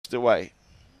left away.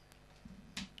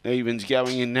 Evens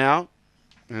going in now.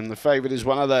 And the favourite is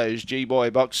one of those. G-Boy,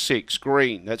 box 6,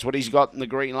 green. That's what he's got, and the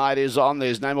green light is on.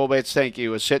 There's no more bets, thank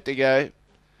you. We're set to go.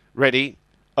 Ready.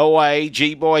 Away.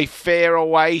 G-Boy fair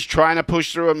away. He's trying to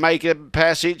push through and make a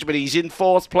passage, but he's in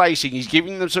fourth placing. He's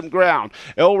giving them some ground.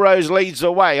 Elrose leads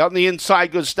the way. On the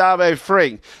inside, Gustavo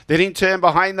Fring. Then in turn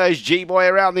behind those, G-Boy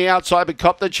around the outside, but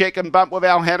cop the check and bump with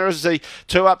Alhanna as the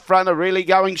two up front are really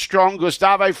going strong.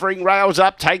 Gustavo Fring rails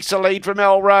up, takes the lead from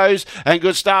Elrose, and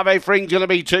Gustavo Fring's going to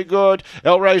be too good.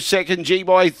 Elrose second,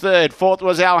 G-Boy third. Fourth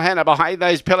was Alhanna behind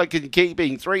those Pelican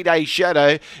Keeping. 3 Day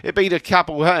Shadow. It beat a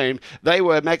couple home. They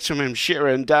were Maximum Shearer,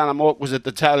 and Dana Mork was at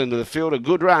the tail end of the field. A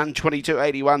good run,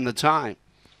 22.81 the time.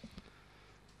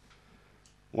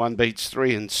 1 beats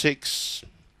 3 and 6.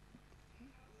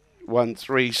 1,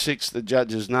 3, 6 the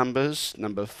judges' numbers.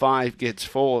 Number 5 gets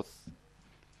 4th.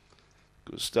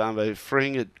 Gustavo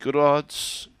Fring at good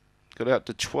odds. Got out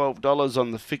to $12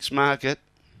 on the fixed market.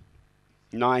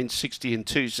 $9.60 and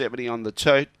 $2.70 on the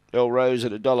tote. Elrose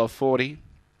at $1.40.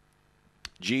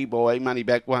 G-Boy money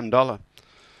back $1.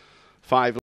 5